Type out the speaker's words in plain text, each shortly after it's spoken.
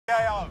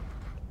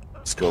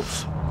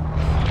Scopes.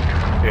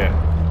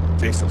 Yeah.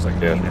 Face looks like a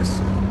penis.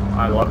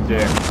 I love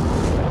dick.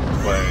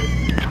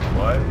 Wait.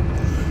 What?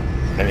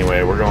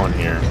 Anyway, we're going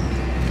here.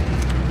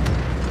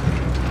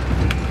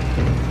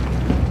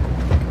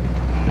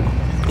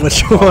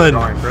 Which one?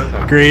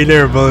 Green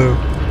or blue?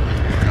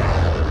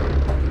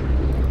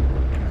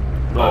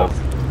 Both.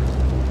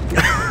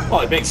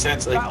 Well, it makes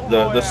sense. Like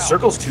the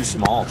circle's too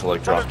small to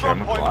like drop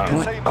chemical. I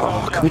don't know.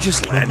 Oh, can we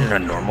just land in a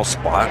normal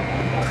spot?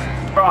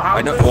 Bro, how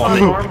is this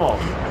normal?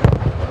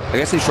 I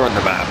guess they shortened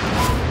the map.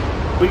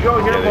 We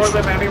go here more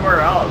than anywhere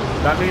else.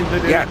 That means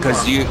it is. Yeah,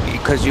 because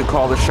you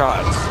call the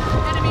shots.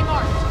 Enemy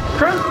marked.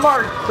 Chris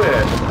marks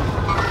it.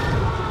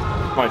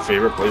 My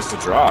favorite place to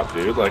drop,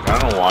 dude. Like I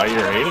don't know why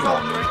you're hating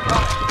on me.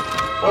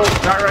 Oh,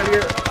 guy right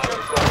here.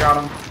 I got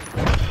him.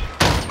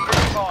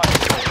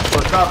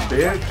 What's up,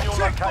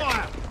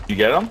 bitch? You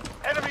get him?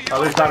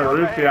 Other side of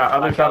roof, yeah.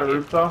 Other side of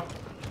roof, though.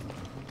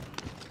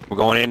 We're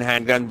going in,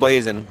 handgun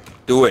blazing.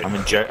 Do it.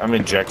 I'm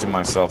injecting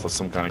myself with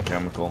some kind of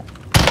chemical.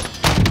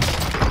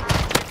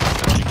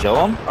 Did you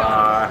kill him?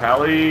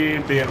 Heli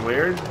being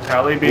weird.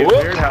 Heli being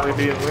weird. Heli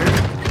being weird.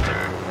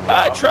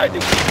 I tried to.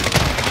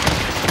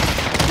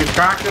 He's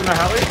cracked in the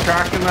heli.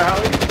 Cracked in the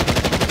heli.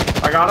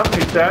 I got him.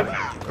 He's dead.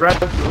 Res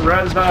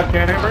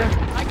can't hammer.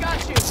 I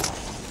got you.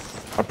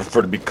 I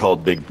prefer to be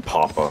called Big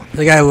Papa.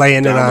 The guy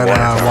laying it on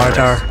water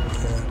tower.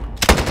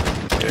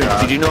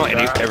 Yeah. Did you know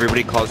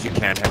everybody calls you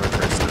Can't Hammer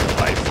Chris in real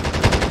life?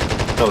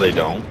 No, they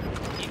don't.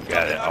 You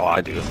got it. Oh,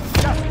 I do.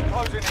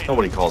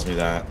 Nobody calls me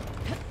that.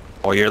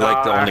 Oh, you're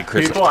like the only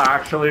Chris. People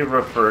actually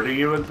refer to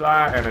you as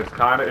that, and it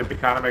kind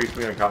of makes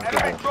me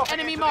uncomfortable.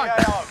 Enemy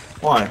marked.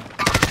 Why?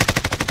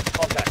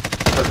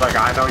 Because like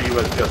I know you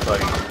as just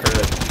like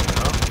Chris,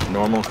 you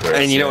know? Normal Chris.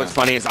 And you know what's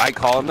funny is I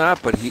call him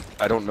that, but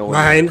I don't know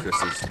what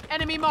Chris is.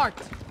 Enemy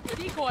marked.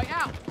 Decoy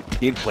out.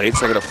 He need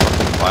plates. I got a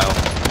fucking file.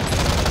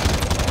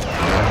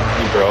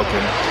 He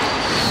broken.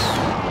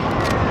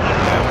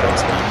 Yeah,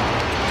 thanks, man.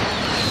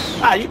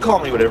 Ah, you call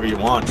me whatever you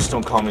want. Just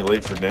don't call me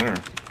late for dinner.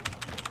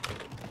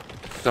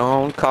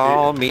 Don't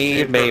call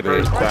me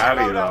baby.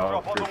 Daddy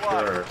though, for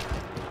sure.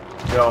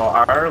 Yo,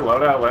 our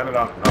loadout landed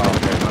on. Oh,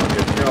 okay, no,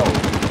 good. Yo.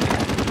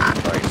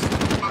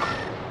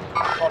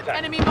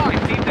 Enemy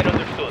marked.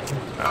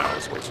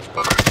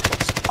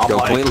 Yo,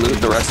 can we loot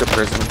the rest of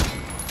prison?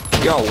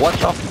 Yo, what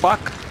the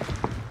fuck?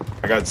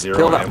 I got zero.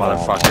 Kill that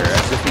motherfucker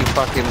as if he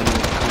fucking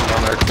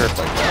on our turf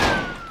like that.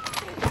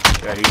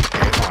 Yeah, he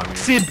came on me.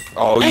 Sid!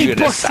 Oh, you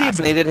had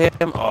assassinated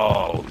him?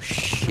 Oh,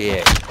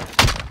 shit.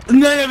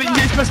 Non, il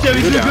est parce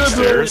qu'avec le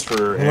downstairs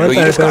for What you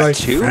just got like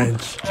two?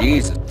 French?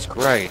 Jesus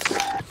Christ.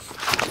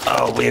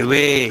 Oh, wait,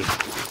 wait.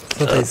 That's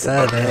what they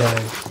said.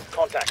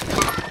 Contact.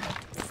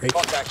 Freak.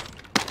 Contact.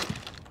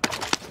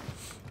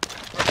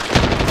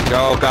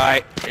 Yo,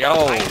 guy.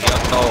 Yo. Wait.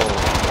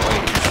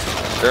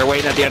 They're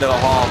waiting at the end of the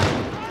hall.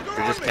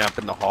 They're just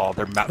camping the hall.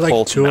 They're like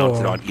both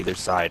mounted on either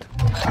side.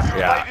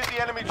 Yeah.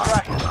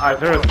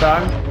 They're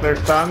stunned. They're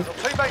stunned.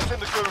 Teammates in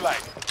the gulag.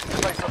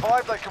 If they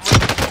survive, they can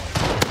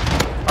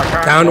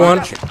Down one.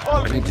 I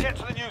need to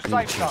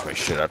change my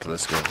shit after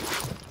this game.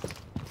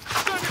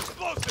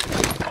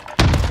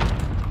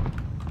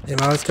 Yeah,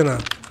 I was gonna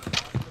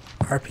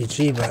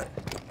RPG, but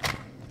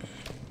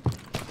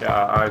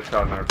yeah, I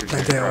shot an RPG.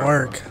 that didn't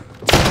work.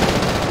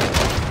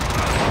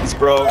 It's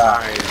broke.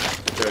 Nice.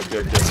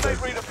 Good.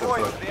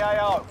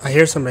 I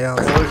hear somebody else.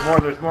 Oh,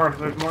 there's more.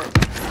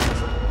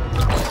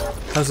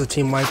 That was a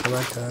team wipe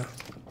like that.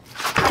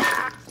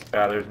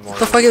 Yeah, there's more. What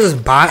the fuck is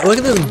this box? Look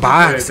at this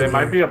box. They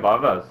might be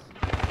above us.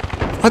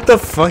 What the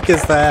fuck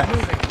is that?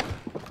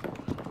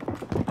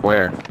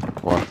 Where?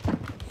 What?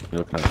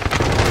 Okay.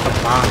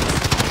 A box.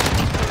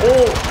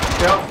 Oh,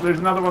 yep, there's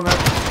another one there.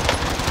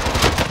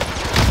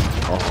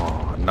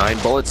 Oh, 9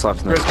 bullets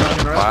left in this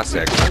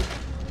classic.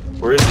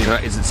 Where is he?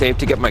 Is it safe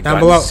to get my Down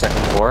gun below.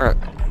 second floor?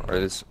 Or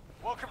is...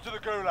 Welcome to the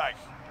gulag.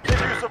 If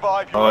you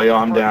survive, Oh, yo,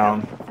 I'm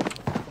down.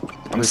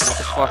 I'm what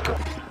the fuck?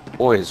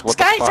 Boys, what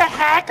the fuck? This guy's a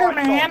hacker,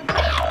 man!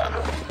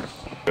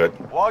 Good.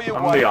 While you're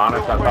I'm gonna be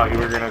honest, I thought you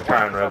were gonna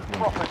try and res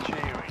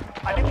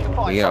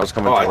me. Yeah, I was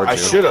coming towards you. I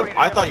should have.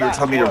 I thought you were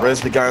telling me to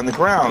res the guy on the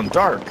ground.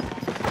 Dark.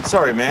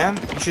 Sorry, man.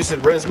 You should have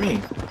said res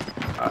me.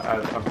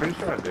 I'm pretty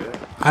sure I did.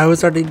 I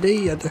was already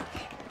dead.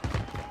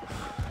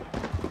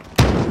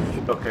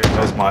 Okay,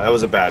 that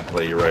was a bad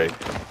play. You're right.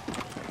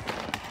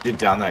 Get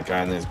down that guy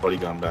and then his buddy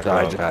gun back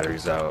up.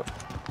 Battery's out.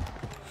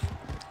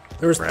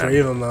 There was 3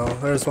 of them though.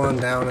 There's one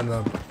down in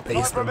the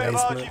basement.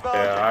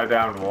 Yeah, I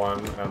downed one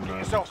and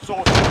then... Well,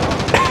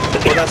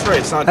 that's right.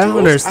 It's not I don't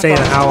understand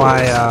how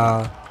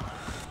I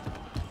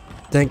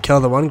didn't kill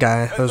the one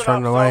guy that was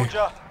running away.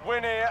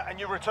 Win here and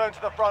you return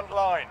to the front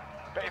line.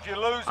 But if you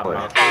lose, I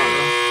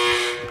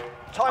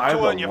time to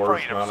earn have your the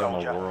worst freedom, gun in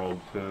the soldier. world,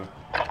 too.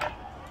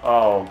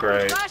 Oh,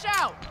 great. Flash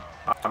out.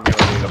 I'm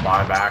gonna need a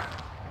buyback.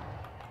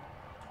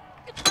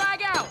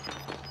 Frag out.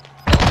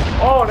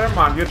 Oh, never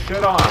mind. Get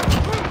shit on.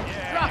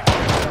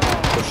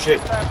 Oh,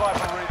 shit.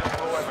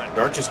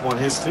 Dart just won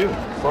his, too.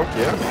 Fuck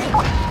yeah.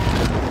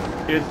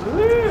 It's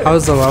lit. How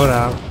was the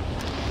loadout?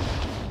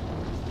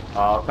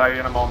 I'll tell you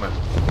in a moment.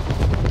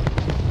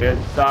 It's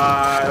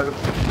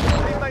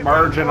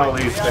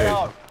marginally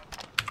safe.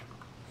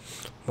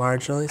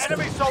 Marginally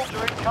Enemy safe.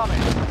 soldier incoming.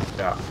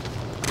 Yeah.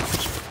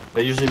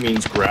 That usually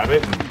means grab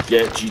it and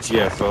get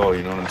GTFO,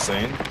 you know what I'm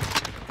saying?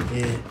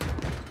 Yeah.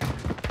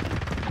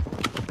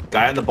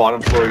 Guy on the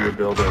bottom floor of your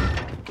building.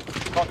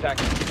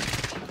 Contact.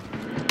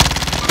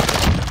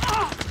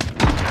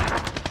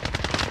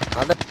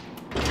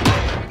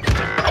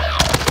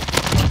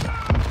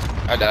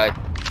 I died.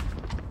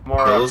 More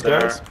Kill up those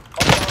there. guys?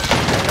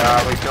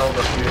 Yeah, we killed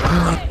a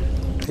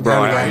few.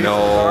 Bro, I Down, have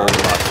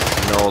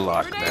guy. no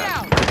luck,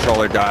 man.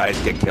 Controller dies,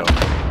 get killed.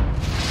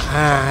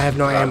 Ah, I have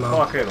no That's ammo.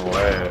 fucking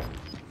lit.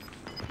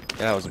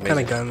 Yeah, it was What kind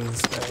amazing. of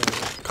guns?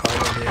 Call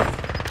of Duty.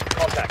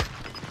 Contact.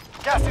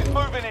 Gas is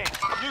moving in.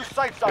 New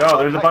safe zone. Yo,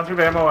 there's a bunch of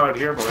ammo out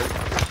here, boys.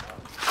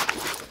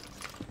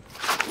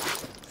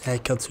 Yeah, I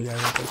killed 2 guys. I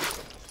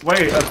think.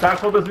 Wait, a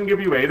satchel doesn't give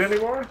you 8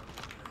 anymore?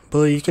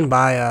 Blue, you can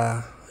buy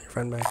your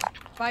friend back.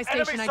 Buy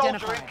Enemy station soldier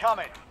identified.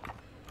 incoming.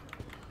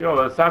 Yo,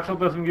 the satchel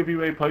doesn't give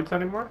you 8 plates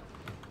anymore?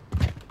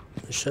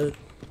 You should.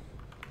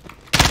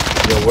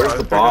 Yo, where's I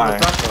the was picking buy?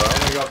 the satchel,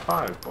 I only got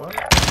 5.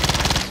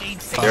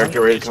 What? Derek, get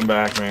ready to come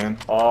back, man.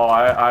 Oh,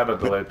 I have a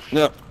glitch.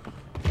 No.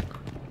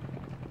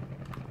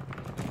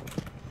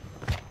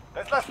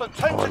 There's less than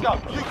 10 to go.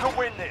 You can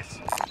win this.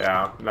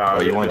 Yeah, no.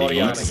 Oh, you wanted to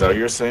you're- eat? Is that what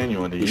you're saying? You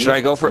wanted to eat?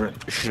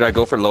 Should I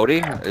go for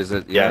loading? Is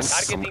it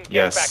Yes,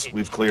 yes,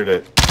 we've cleared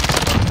it.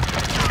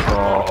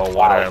 Oh,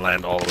 why did I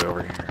land all the way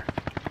over here?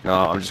 No,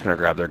 I'm just gonna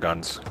grab their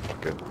guns.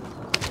 Good.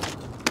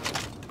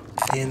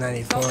 Assault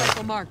A94.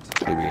 rifle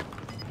marked. Maybe.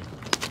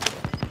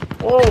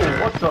 Whoa,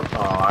 what's up?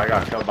 Oh, I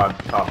got killed by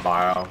top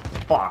bio.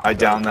 Fuck. I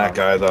downed that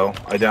guy though.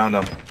 I downed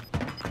him.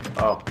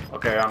 Oh,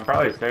 okay, I'm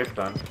probably safe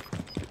then.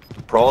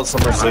 Crawl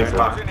somewhere safer.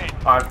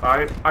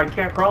 I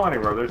can't crawl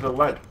anywhere, there's a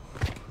ledge.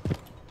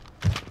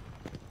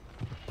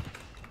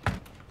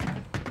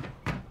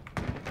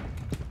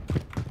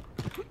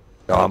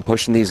 Oh, I'm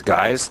pushing these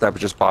guys that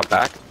just bought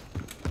back.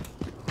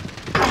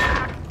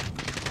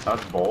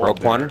 That's bold. Broke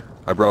dude. one.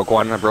 I broke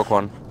one. I broke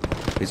one.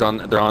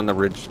 They're on the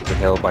ridge, the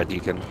hill by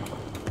Deacon.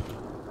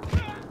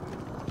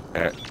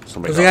 Yeah,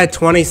 somebody. There's a guy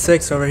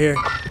 26 over here.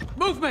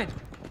 Movement.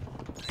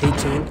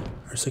 18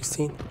 or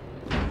 16.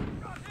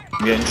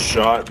 I'm getting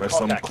shot by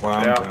some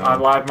clown. Yeah, town. I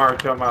live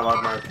marked him, I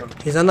live marked him.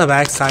 He's on the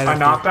back side. I of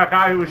knocked me. that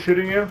guy who was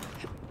shooting you.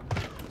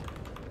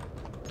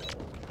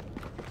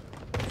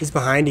 He's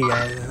behind you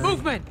guys. I think.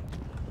 Movement.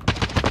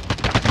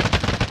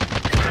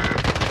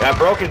 Yeah,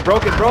 broken.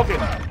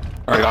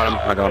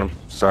 I got him.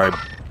 Sorry.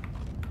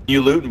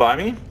 You loot and buy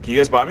me? Can you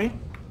guys buy me?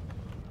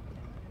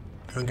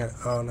 Okay.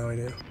 Oh no, we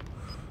do.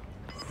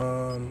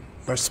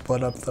 We're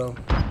split up though.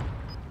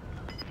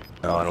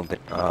 No, I don't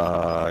think.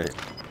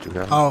 Do we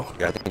have? Oh.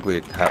 Yeah, I think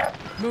we have.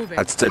 Move it.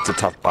 It's a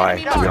tough buy,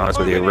 to be honest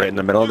with you. Right in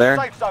the middle there.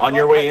 Safe zone On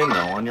your way located.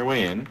 in though. On your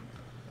way in.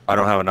 I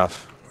don't have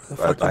enough. the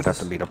fuck I'd is have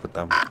to this? meet up with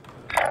them.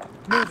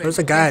 Move it. There's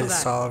a guy I Cancel just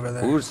that. saw over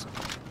there. Who's?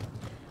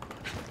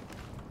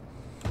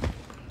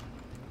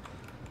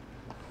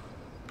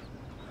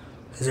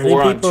 Is there any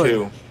 4 on people?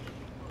 2.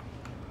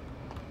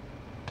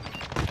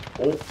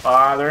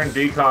 Oh, they're in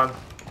decon.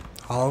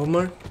 All of them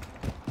are?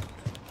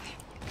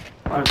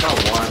 That's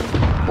not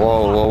one.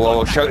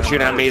 Whoa!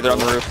 Shoot at me! They're on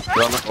the roof.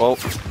 They're on the.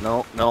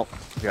 Oh, no.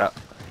 Yeah.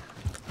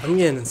 I'm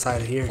getting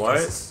inside of here. What?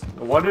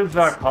 What is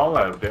that call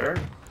out, Derek?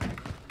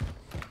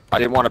 I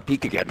didn't want to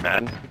peek again,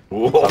 man.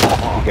 Whoa.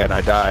 Again,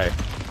 I die.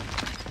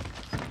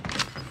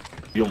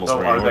 You almost So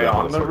ran are over they that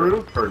on the motherfucker.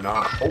 roof or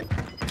not? Oh,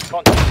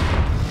 Contact.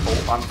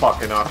 oh, I'm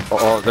fucking up.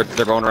 Oh,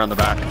 they're going around the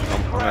back.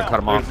 I'm gonna cut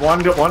them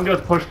There's off. one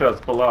just pushed us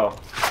below.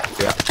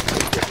 Yeah.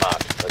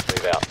 Let's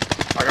move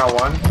out. I got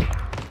one.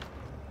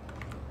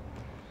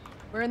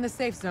 We're in the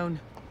safe zone.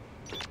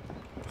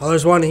 Oh,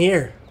 there's one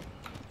here.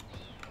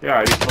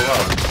 Yeah, he's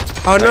below.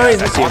 Oh no,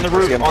 he's On the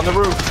roof. On the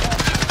roof.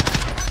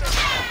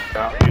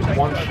 Yeah, he's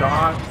one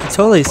shot. he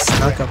totally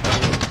snuck up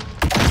on me.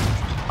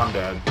 I'm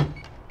dead.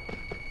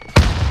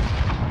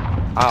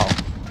 Ow.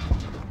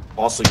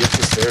 Also, get to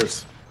the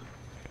stairs.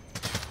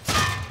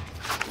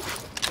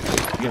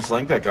 You can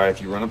flank that guy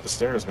if you run up the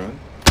stairs, man.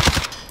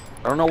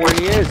 I don't know where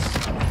he is.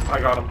 I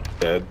got him.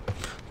 Dead.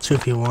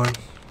 2v1.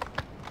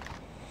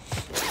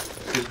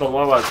 He's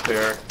below us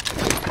there.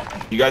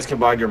 You guys can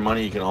buy your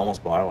money. You can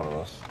almost buy one of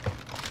us.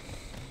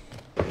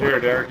 Here,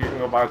 Derek, you can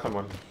go buy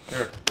someone.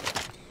 Here.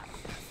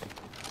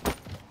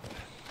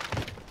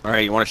 All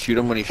right, you want to shoot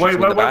him when he shoots Wait,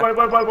 me in the back?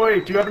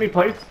 wait. Do you have any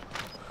plates?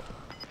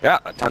 Yeah,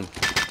 a ton.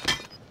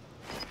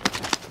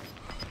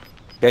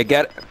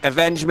 Okay,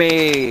 avenge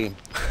me.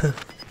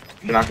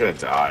 You're not gonna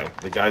die.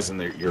 The guy's in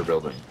your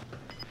building.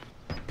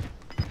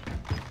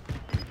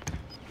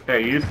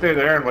 Okay, you stay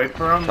there and wait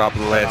for him. Top of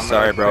the And list. I'm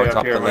Sorry, gonna bro. stay up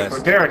Top of here the and wait for-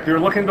 list. Derek, you're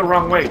looking the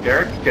wrong way.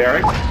 Derek.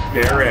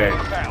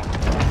 Found.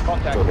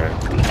 Contact.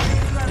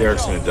 Okay.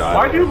 Derek's gonna die.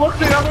 Why'd you look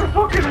the other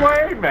fucking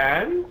way,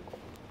 man?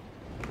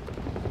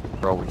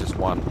 Bro, we just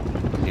won.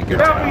 You get Yeah, your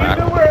but back.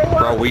 you knew where it was.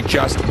 Bro, we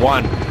just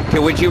won. Okay,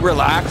 would you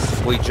relax?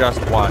 We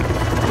just won.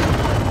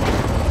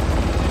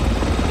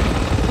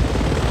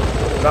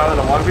 Not in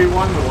a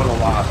 1v1, we would have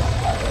lost.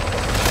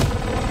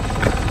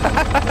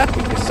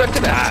 such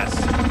an ass.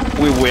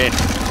 We win.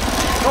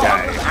 No,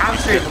 I'm just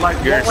asking, like,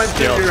 You're what went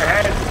still- through your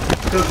head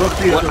to look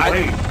the other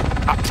way?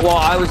 Well,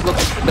 I was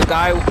looking for the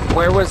guy.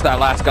 Where was that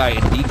last guy?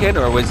 In Deacon,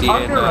 or was he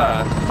Under in?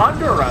 us.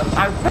 Under us.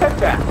 I said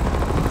that.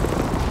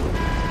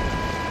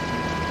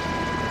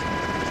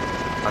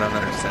 I don't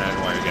understand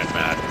why you're getting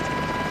mad.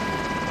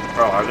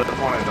 Bro, I just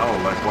want to know,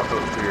 like, what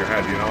goes through your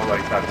head, you know,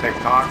 like that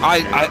TikTok.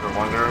 You ever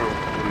wonder,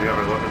 do you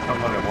ever look at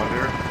someone and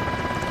wonder?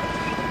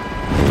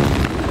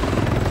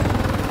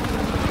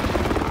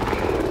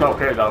 It's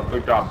okay, though.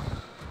 Good job.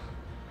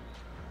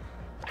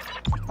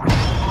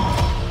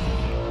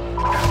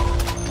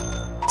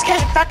 Let's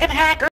get a fucking hacker.